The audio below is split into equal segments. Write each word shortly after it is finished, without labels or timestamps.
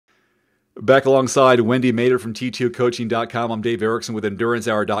Back alongside Wendy Mader from T2Coaching.com, I'm Dave Erickson with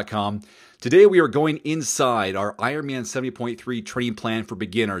EnduranceHour.com. Today we are going inside our Ironman 70.3 training plan for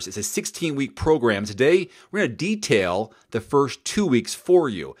beginners. It's a 16-week program. Today we're going to detail the first 2 weeks for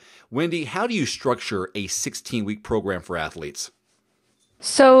you. Wendy, how do you structure a 16-week program for athletes?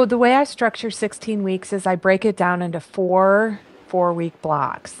 So the way I structure 16 weeks is I break it down into four-week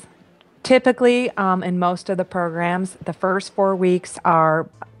blocks. Typically, in most of the programs, the first 4 weeks are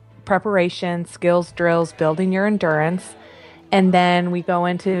preparation, skills, drills, building your endurance. And then we go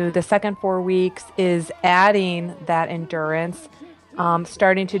into the second 4 weeks is adding that endurance,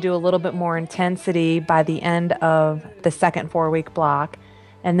 starting to do a little bit more intensity by the end of the second 4 week block.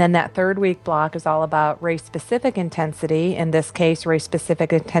 And then that third week block is all about race-specific intensity, in this case,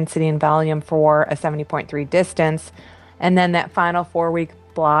 race-specific intensity and volume for a 70.3 distance. And then that final 4 week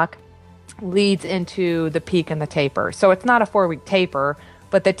block leads into the peak and the taper. So it's not a 4 week taper,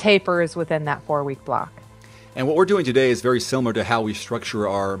 but the taper is within that 4 week block. And what we're doing today is very similar to how we structure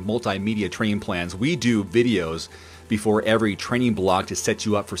our multimedia training plans. We do videos before every training block to set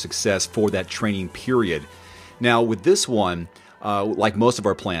you up for success for that training period. Now, with this one, like most of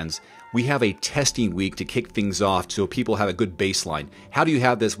our plans, we have a testing week to kick things off so people have a good baseline. How do you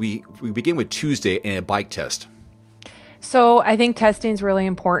have this? We begin with Tuesday and a bike test. So I think testing is really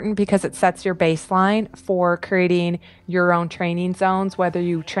important because it sets your baseline for creating your own training zones, whether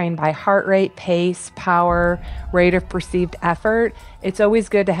you train by heart rate, pace, power, rate of perceived effort. It's always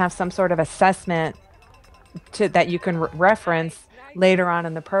good to have some sort of assessment that you can reference later on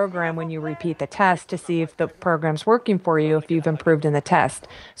in the program when you repeat the test to see if the program's working for you, if you've improved in the test.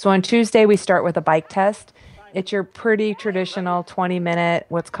 So on Tuesday, we start with a bike test. It's your pretty traditional 20-minute,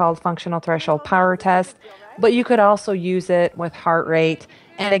 what's called functional threshold power test. But you could also use it with heart rate.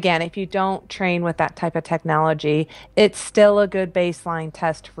 And again, if you don't train with that type of technology, it's still a good baseline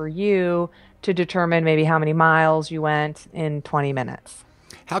test for you to determine maybe how many miles you went in 20 minutes.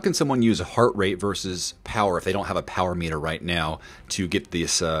 How can someone use a heart rate versus power if they don't have a power meter right now to get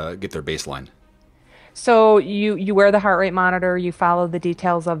this get their baseline? So you wear the heart rate monitor, you follow the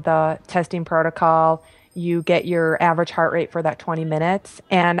details of the testing protocol, you get your average heart rate for that 20 minutes.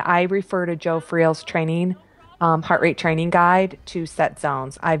 And I refer to Joe Friel's training, heart rate training guide to set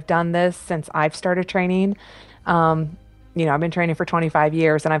zones. I've done this since I've started training. I've been training for 25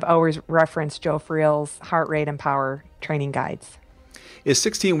 years and I've always referenced Joe Friel's heart rate and power training guides. Is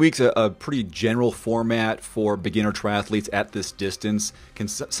 16 weeks a pretty general format for beginner triathletes at this distance? Can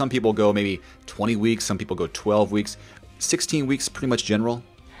some people go maybe 20 weeks, some people go 12 weeks? 16 weeks pretty much general?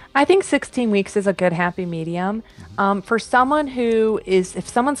 I think 16 weeks is a good happy medium. For someone if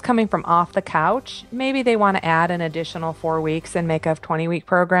someone's coming from off the couch, maybe they want to add an additional 4 weeks and make a 20-week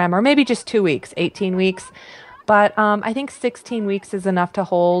program, or maybe just 2 weeks, 18 weeks. But I think 16 weeks is enough to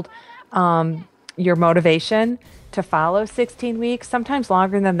hold your motivation to follow 16 weeks. Sometimes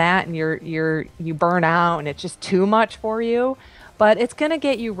longer than that, and you burn out, and it's just too much for you. But it's going to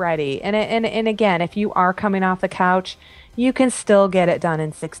get you ready. And again, if you are coming off the couch, you can still get it done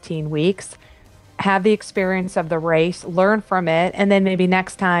in 16 weeks, have the experience of the race, learn from it, and then maybe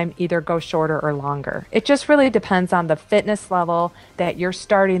next time either go shorter or longer. It just really depends on the fitness level that you're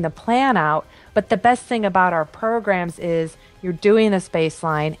starting the plan out. But the best thing about our programs is you're doing this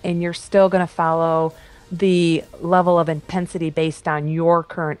baseline and you're still going to follow the level of intensity based on your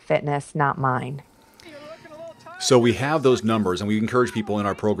current fitness, not mine. So we have those numbers, and we encourage people in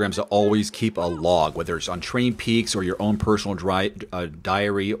our programs to always keep a log, whether it's on Training Peaks or your own personal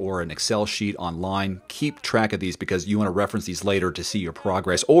diary or an Excel sheet online. Keep track of these because you want to reference these later to see your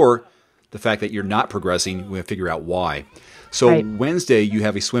progress or the fact that you're not progressing. We want to figure out why. So right. Wednesday, you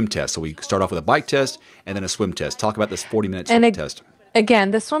have a swim test. So we start off with a bike test and then a swim test. Talk about this 40-minute swim test.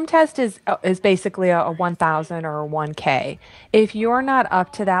 Again, the swim test is basically a 1,000 or a 1K. If you're not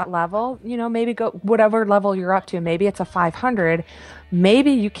up to that level, maybe go whatever level you're up to. Maybe it's a 500.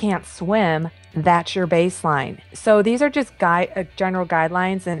 Maybe you can't swim. That's your baseline. So these are just general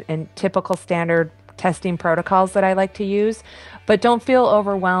guidelines and typical standard testing protocols that I like to use. But don't feel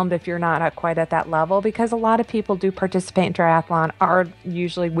overwhelmed if you're not quite at that level, because a lot of people do participate in triathlon are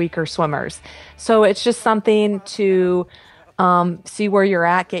usually weaker swimmers. So it's just something to see where you're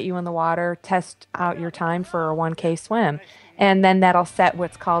at, get you in the water, test out your time for a 1K swim. And then that'll set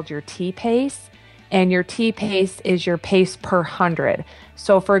what's called your T pace. And your T pace is your pace per 100.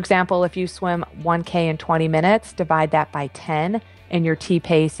 So for example, if you swim 1K in 20 minutes, divide that by 10, and your T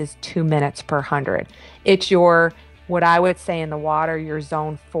pace is 2 minutes per 100. It's your, what I would say in the water, your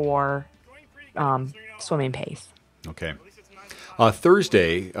zone 4 swimming pace. Okay.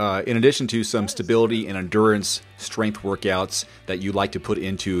 Thursday, in addition to some stability and endurance strength workouts that you like to put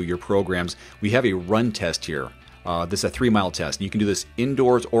into your programs, we have a run test here. This is a 3-mile test. You can do this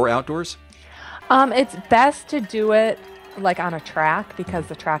indoors or outdoors? It's best to do it like on a track because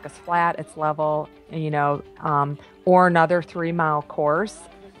the track is flat, it's level, or another 3-mile course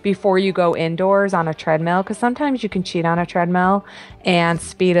before you go indoors on a treadmill, because sometimes you can cheat on a treadmill and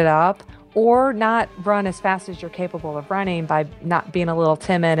speed it up or not run as fast as you're capable of running by not being a little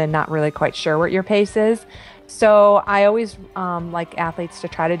timid and not really quite sure what your pace is. So I always like athletes to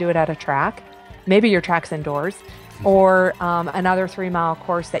try to do it at a track. Maybe your track's indoors, or another 3-mile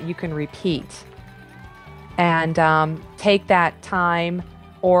course that you can repeat. And take that time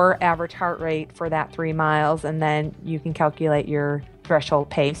or average heart rate for that 3 miles, and then you can calculate your threshold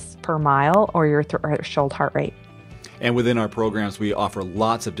pace per mile or your threshold heart rate. And within our programs, we offer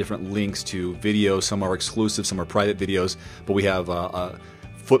lots of different links to videos. Some are exclusive, some are private videos, but we have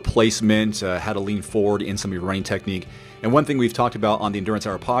foot placement, how to lean forward in some of your running technique. And one thing we've talked about on the Endurance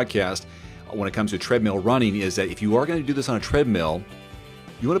Hour podcast when it comes to treadmill running is that if you are going to do this on a treadmill,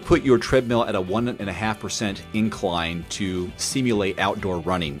 you want to put your treadmill at a 1.5% incline to simulate outdoor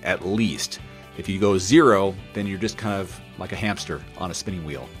running, at least. If you go 0, then you're just kind of like a hamster on a spinning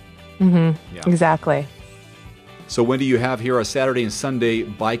wheel. Mm-hmm. Yeah. Exactly. So when do you have here a Saturday and Sunday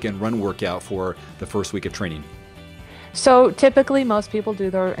bike and run workout for the first week of training? So typically most people do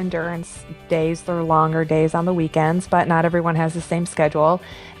their endurance days, their longer days on the weekends, but not everyone has the same schedule.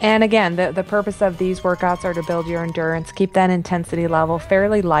 And again, the purpose of these workouts are to build your endurance, keep that intensity level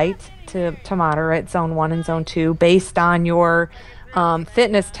fairly light to moderate, zone 1 and zone 2, based on your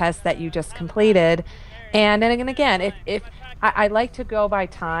fitness test that you just completed. And then again, if I like to go by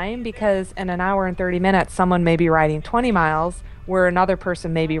time, because in an hour and 30 minutes, someone may be riding 20 miles, where another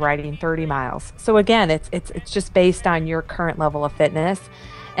person may be riding 30 miles. So again, it's just based on your current level of fitness.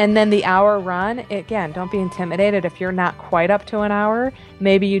 And then the hour run, again, don't be intimidated if you're not quite up to an hour.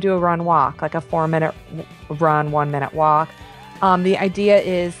 Maybe you do a run walk, like a 4-minute run, 1-minute walk. The idea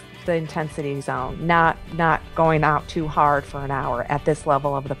is the intensity zone, not going out too hard for an hour at this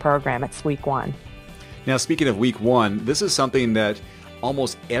level of the program. It's week 1. Now, speaking of week 1, this is something that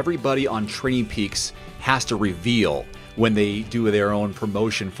almost everybody on Training Peaks has to reveal when they do their own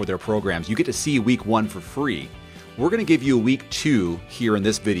promotion for their programs. You get to see week 1 for free. We're going to give you week 2 here in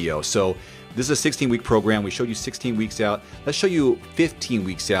this video. So this is a 16-week program. We showed you 16 weeks out. Let's show you 15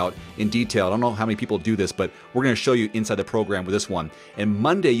 weeks out in detail. I don't know how many people do this, but we're going to show you inside the program with this one. And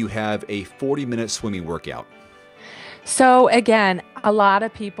Monday, you have a 40-minute swimming workout. So again, a lot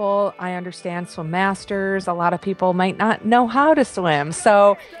of people, I understand, swim masters. A lot of people might not know how to swim.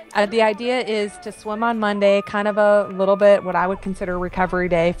 So the idea is to swim on Monday, kind of a little bit what I would consider recovery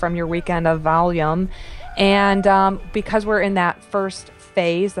day from your weekend of volume. And because we're in that first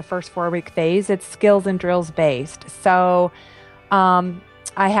phase, the first 4-week phase, it's skills and drills based. So I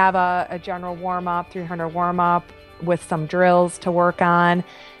have a general warm-up, 300 warm-up with some drills to work on.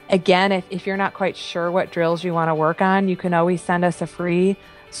 Again, if you're not quite sure what drills you want to work on, you can always send us a free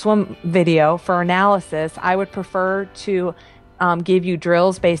swim video for analysis. I would prefer to give you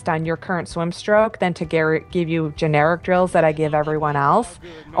drills based on your current swim stroke than to give you generic drills that I give everyone else.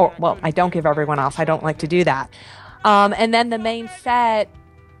 Or, well, I don't give everyone else. I don't like to do that. And then the main set,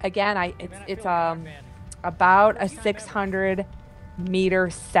 again, it's about a 600-meter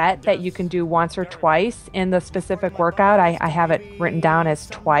set that you can do once or twice. In the specific workout, I have it written down as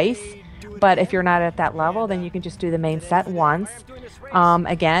twice. But if you're not at that level, then you can just do the main set once.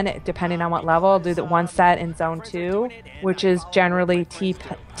 Again, depending on what level, I'll do the one set in zone 2, which is generally T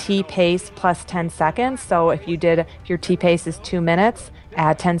pace plus 10 seconds. So if your T pace is 2 minutes,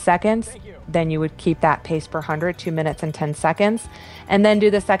 add 10 seconds, then you would keep that pace per 100, 2 minutes and 10 seconds. And then do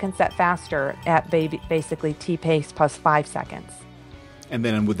the second set faster at basically T pace plus 5 seconds. And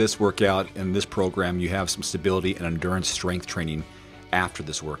then with this workout and this program, you have some stability and endurance strength training after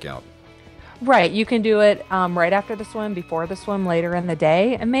this workout. Right. You can do it right after the swim, before the swim, later in the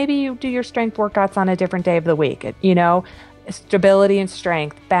day. And maybe you do your strength workouts on a different day of the week. Stability and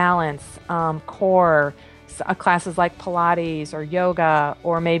strength, balance, core, classes like Pilates or yoga,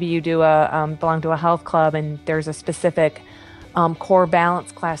 or maybe you do belong to a health club and there's a specific core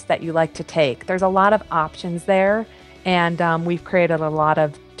balance class that you like to take. There's a lot of options there. And we've created a lot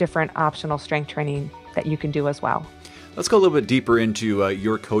of different optional strength training that you can do as well. Let's go a little bit deeper into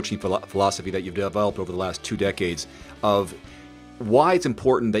your coaching philosophy that you've developed over the last 2 decades of why it's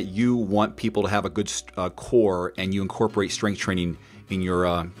important that you want people to have a good core and you incorporate strength training in your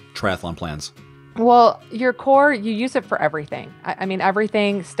triathlon plans. Well, your core, you use it for everything. I mean,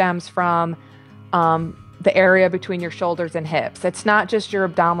 everything stems from the area between your shoulders and hips. It's not just your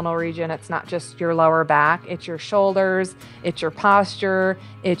abdominal region. It's not just your lower back. It's your shoulders. It's your posture.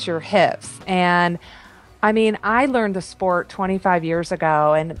 It's your hips. And I mean, I learned the sport 25 years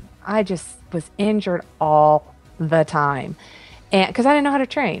ago, and I just was injured all the time. And because I didn't know how to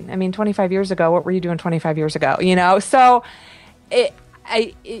train. I mean, 25 years ago, what were you doing 25 years ago? You know, so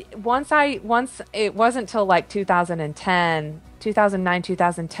once it wasn't till like 2009,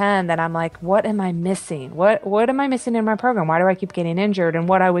 2010 that I'm like, what am I missing? What am I missing in my program? Why do I keep getting injured? And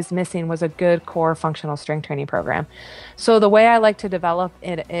what I was missing was a good core functional strength training program. So the way I like to develop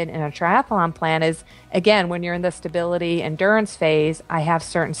it in a triathlon plan is, again, when you're in the stability endurance phase, I have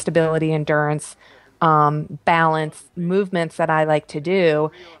certain stability endurance balance movements that I like to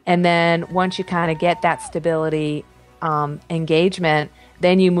do. And then once you kind of get that stability engagement,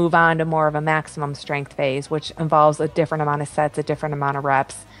 then you move on to more of a maximum strength phase, which involves a different amount of sets, a different amount of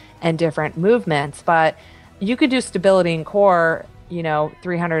reps, and different movements. But you could do stability and core,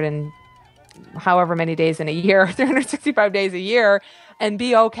 300 and however many days in a year, 365 days a year, and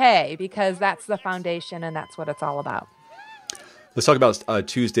be okay, because that's the foundation and that's what it's all about. Let's talk about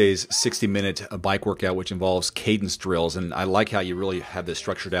Tuesday's 60-minute bike workout, which involves cadence drills. And I like how you really have this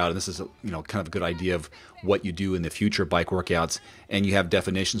structured out. And this is, kind of a good idea of what you do in the future bike workouts. And you have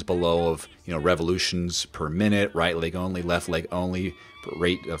definitions below of, revolutions per minute, right leg only, left leg only,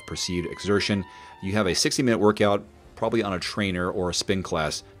 rate of perceived exertion. You have a 60-minute workout, probably on a trainer or a spin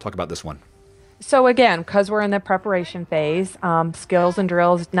class. Talk about this one. So again, because we're in the preparation phase, skills and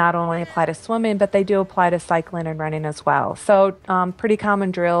drills not only apply to swimming, but they do apply to cycling and running as well. So pretty common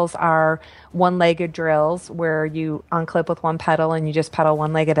drills are one-legged drills where you unclip with one pedal and you just pedal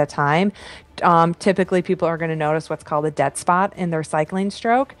one leg at a time. Typically, people are going to notice what's called a dead spot in their cycling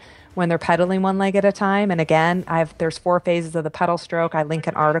stroke when they're pedaling one leg at a time. And again, there's 4 phases of the pedal stroke. I link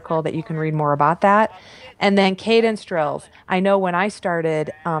an article that you can read more about that. And then cadence drills. I know when I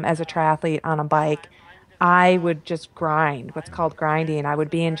started as a triathlete on a bike, I would just grind, what's called grinding. I would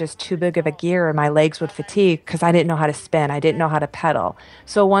be in just too big of a gear and my legs would fatigue because I didn't know how to spin. I didn't know how to pedal.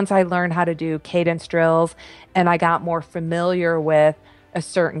 So once I learned how to do cadence drills and I got more familiar with a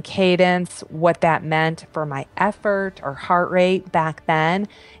certain cadence, what that meant for my effort or heart rate back then,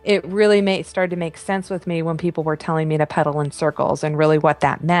 it really started to make sense with me when people were telling me to pedal in circles and really what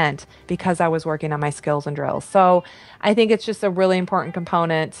that meant, because I was working on my skills and drills. So I think it's just a really important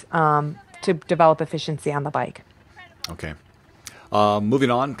component to develop efficiency on the bike. Okay. Moving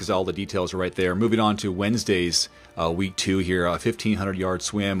on, because all the details are right there. Moving on to Wednesday's week 2 here, a 1,500-yard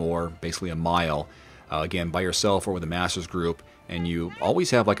swim, or basically a mile, again, by yourself or with a master's group. And you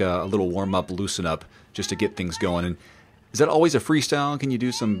always have like a little warm-up, loosen-up, just to get things going. And is that always a freestyle? Can you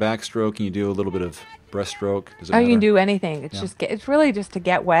do some backstroke? Can you do a little bit of breaststroke? Does it matter? You can do anything. It's really just to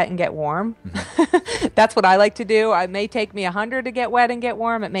get wet and get warm. Mm-hmm. That's what I like to do. It may take me 100 to get wet and get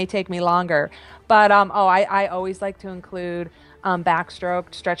warm. It may take me longer. But I always like to include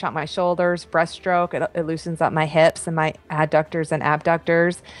backstroke, stretch out my shoulders, breaststroke. It loosens up my hips and my adductors and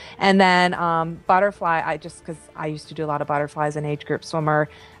abductors. And then butterfly, because I used to do a lot of butterflies in age group swimmer,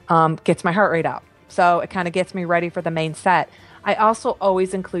 gets my heart rate up. So it kind of gets me ready for the main set. I also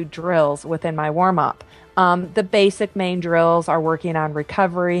always include drills within my warm-up. The basic main drills are working on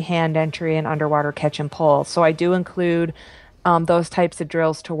recovery, hand entry, and underwater catch and pull. So I do include those types of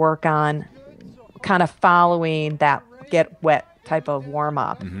drills to work on, kind of following that get wet type of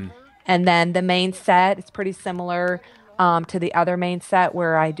warm-up. Mm-hmm. And then the main set, it's pretty similar to the other main set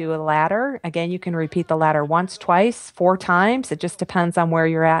where I do a ladder. Again, you can repeat the ladder once, twice, 4 times. It just depends on where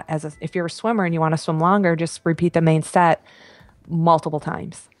you're at. If you're a swimmer and you want to swim longer, just repeat the main set multiple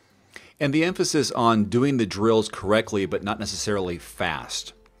times. And the emphasis on doing the drills correctly, but not necessarily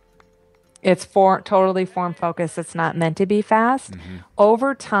fast. It's totally form focused. It's not meant to be fast. Mm-hmm.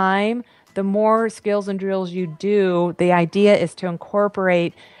 Over time, the more skills and drills you do, the idea is to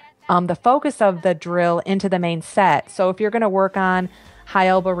incorporate the focus of the drill into the main set. So if you're going to work on high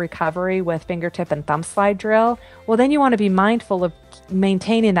elbow recovery with fingertip and thumb slide drill, well, then you want to be mindful of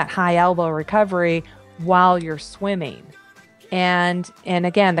maintaining that high elbow recovery while you're swimming. And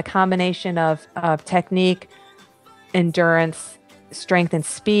again, the combination of technique, endurance, strength, and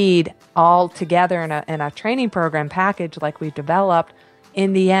speed all together in a training program package like we've developed,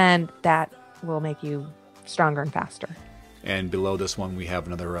 in the end, that will make you stronger and faster. And below this one, we have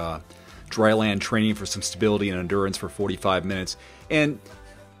another dry land training for some stability and endurance for 45 minutes. And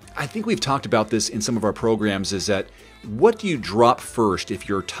I think we've talked about this in some of our programs, is that what do you drop first if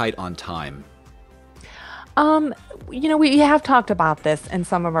you're tight on time? We have talked about this in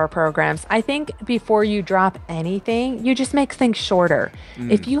some of our programs. I think before you drop anything, you just make things shorter.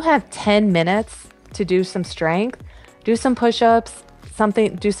 If you have 10 minutes to do some strength, do some push-ups, some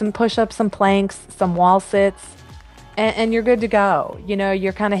planks, some wall sits, and you're good to go.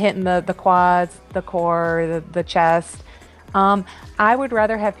 You're kind of hitting the quads, the core, the chest. I would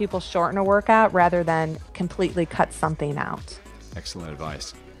rather have people shorten a workout rather than completely cut something out. Excellent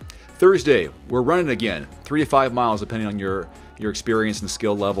advice. Thursday, we're running again, 3 to 5 miles, depending on your experience and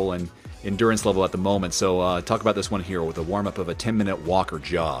skill level and endurance level at the moment. So talk about this one here with a warm-up of a 10-minute walk or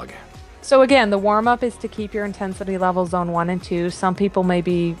jog. So again, the warm-up is to keep your intensity level zone 1 and 2. Some people may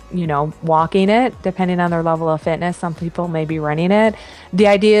be, walking it, depending on their level of fitness. Some people may be running it. The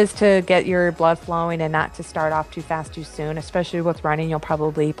idea is to get your blood flowing and not to start off too fast too soon. Especially with running, you'll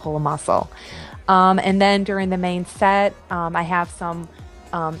probably pull a muscle. And then during the main set, I have some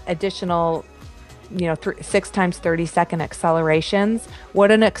additional 6 times 30-second accelerations.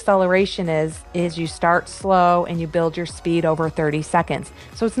 What an acceleration is you start slow and you build your speed over 30 seconds.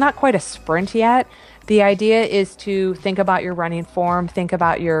 So it's not quite a sprint yet. The idea is to think about your running form, think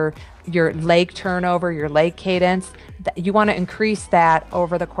about your leg turnover, your leg cadence. You want to increase that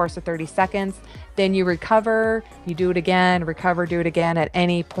over the course of 30 seconds. Then you recover, you do it again, recover, do it again at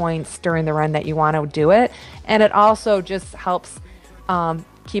any points during the run that you want to do it. And it also just helps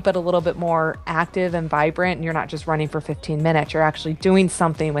keep it a little bit more active and vibrant, and you're not just running for 15 minutes. You're actually doing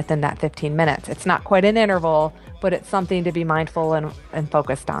something within that 15 minutes. It's not quite an interval, but it's something to be mindful and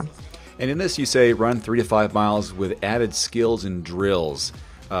focused on. And in this, you say run 3 to 5 miles with added skills and drills.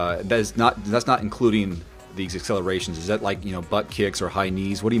 That's not including these accelerations. Is that like, butt kicks or high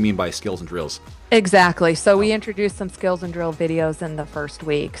knees? What do you mean by skills and drills? Exactly. So we introduced some skills and drill videos in the first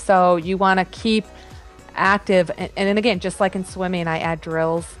week. So you want to keep active, and again, just like in swimming, I add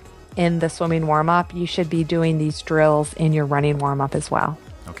drills in the swimming warm-up. You should be doing these drills in your running warm-up as well.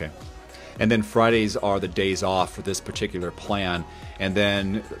 Okay. And then Fridays are the days off for this particular plan. And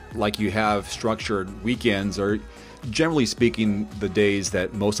then, like you have structured weekends, are generally speaking the days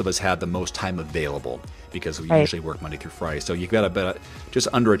that most of us have the most time available, because we usually work Monday through Friday. So you've got about just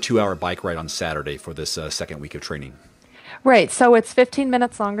under a 2-hour bike ride on Saturday for this second week of training. Right. So it's 15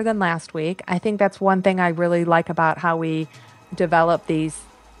 minutes longer than last week. I think that's one thing I really like about how we develop these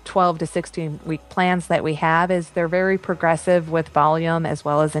 12 to 16 week plans that we have is they're very progressive with volume as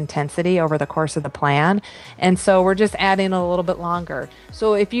well as intensity over the course of the plan. And so we're just adding a little bit longer.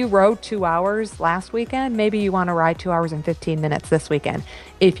 So if you rode 2 hours last weekend, maybe you want to ride 2 hours and 15 minutes this weekend.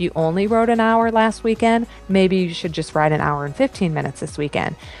 If you only rode an hour last weekend, maybe you should just ride an hour and 15 minutes this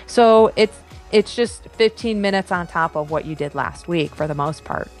weekend. So it's just 15 minutes on top of what you did last week for the most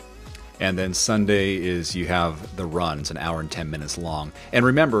part. And then Sunday is you have the runs, an hour and 10 minutes long. And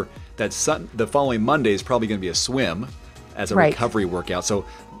remember that the following Monday is probably going to be a swim as a recovery workout. So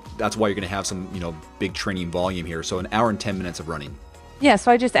that's why you're going to have some, big training volume here. So an hour and 10 minutes of running. Yeah,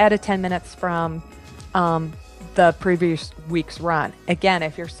 so I just added 10 minutes from the previous week's run. Again,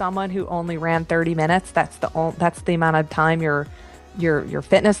 if you're someone who only ran 30 minutes, that's the amount of time your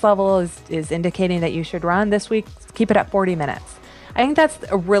fitness level is indicating that you should run. This week, keep it at 40 minutes. I think that's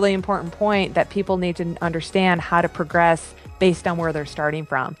a really important point that people need to understand how to progress based on where they're starting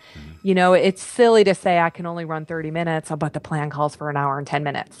from. It's silly to say I can only run 30 minutes, but the plan calls for an hour and 10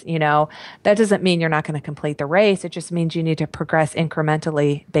 minutes. That doesn't mean you're not going to complete the race. It just means you need to progress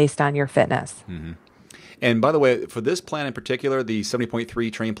incrementally based on your fitness. Mm-hmm. And by the way, for this plan in particular, the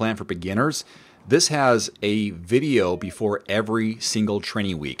 70.3 training plan for beginners, this has a video before every single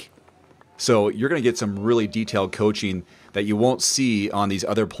training week. So you're going to get some really detailed coaching that you won't see on these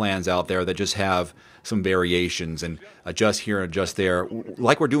other plans out there that just have some variations and adjust here and adjust there.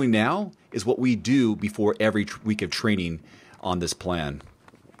 Like we're doing now is what we do before every week of training on this plan.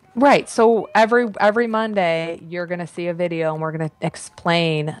 Right. So every Monday, you're going to see a video and we're going to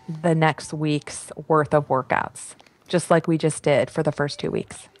explain the next week's worth of workouts, just like we just did for the first 2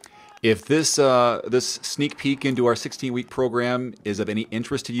 weeks. If this sneak peek into our 16-week program is of any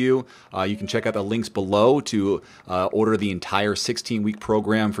interest to you, you can check out the links below to order the entire 16-week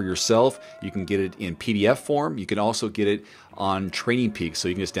program for yourself. You can get it in PDF form. You can also get it on Training Peaks, so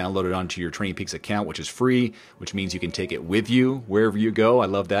you can just download it onto your Training Peaks account, which is free, which means you can take it with you wherever you go. I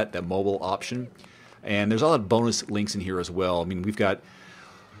love that mobile option. And there's a lot of bonus links in here as well. I mean, we've got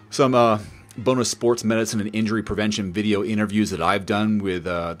some bonus sports medicine and injury prevention video interviews that I've done with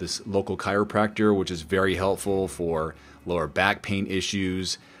this local chiropractor, which is very helpful for lower back pain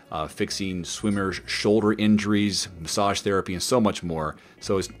issues, fixing swimmers' shoulder injuries, massage therapy, and so much more.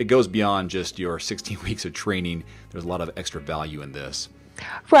 So it goes beyond just your 16 weeks of training. There's a lot of extra value in this.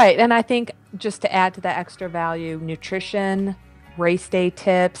 Right. And I think just to add to that extra value, nutrition, race day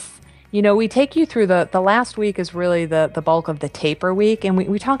tips, We take you through the last week is really the bulk of the taper week. And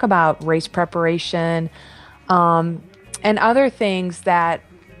we talk about race preparation and other things that,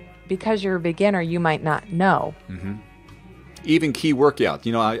 because you're a beginner, you might not know. Mm-hmm. Even key workouts.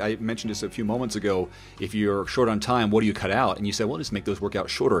 I mentioned this a few moments ago. If you're short on time, what do you cut out? And you said, well, just make those workouts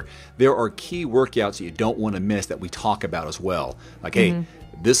shorter. There are key workouts that you don't want to miss that we talk about as well. Like, hey,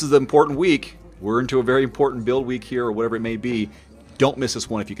 this is an important week. We're into a very important build week here, or whatever it may be. Don't miss this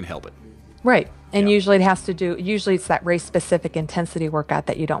one if you can help it. Right. And usually it's that race specific intensity workout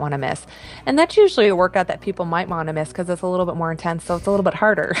that you don't want to miss. And that's usually a workout that people might want to miss because it's a little bit more intense. So it's a little bit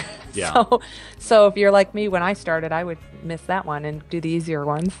harder. Yeah. So if you're like me, when I started, I would miss that one and do the easier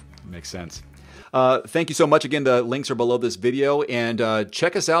ones. Makes sense. Thank you so much. Again, the links are below this video, and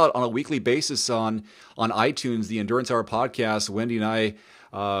check us out on a weekly basis on iTunes, the Endurance Hour podcast. Wendy and I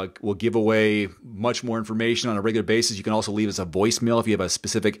will give away much more information on a regular basis. You can also leave us a voicemail if you have a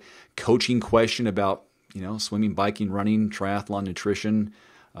specific coaching question about, swimming, biking, running, triathlon, nutrition.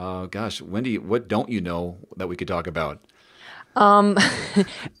 Gosh, Wendy, what don't you know that we could talk about?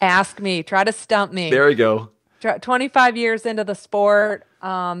 Ask me. Try to stump me. There you go. 25 years into the sport.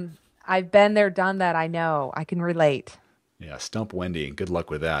 I've been there, done that. I know. I can relate. Yeah, stump Wendy, and good luck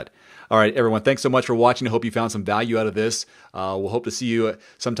with that. All right, everyone, thanks so much for watching. I hope you found some value out of this. We'll hope to see you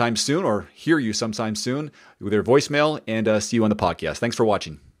sometime soon, or hear you sometime soon with your voicemail, and see you on the podcast. Thanks for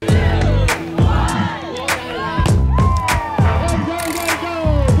watching.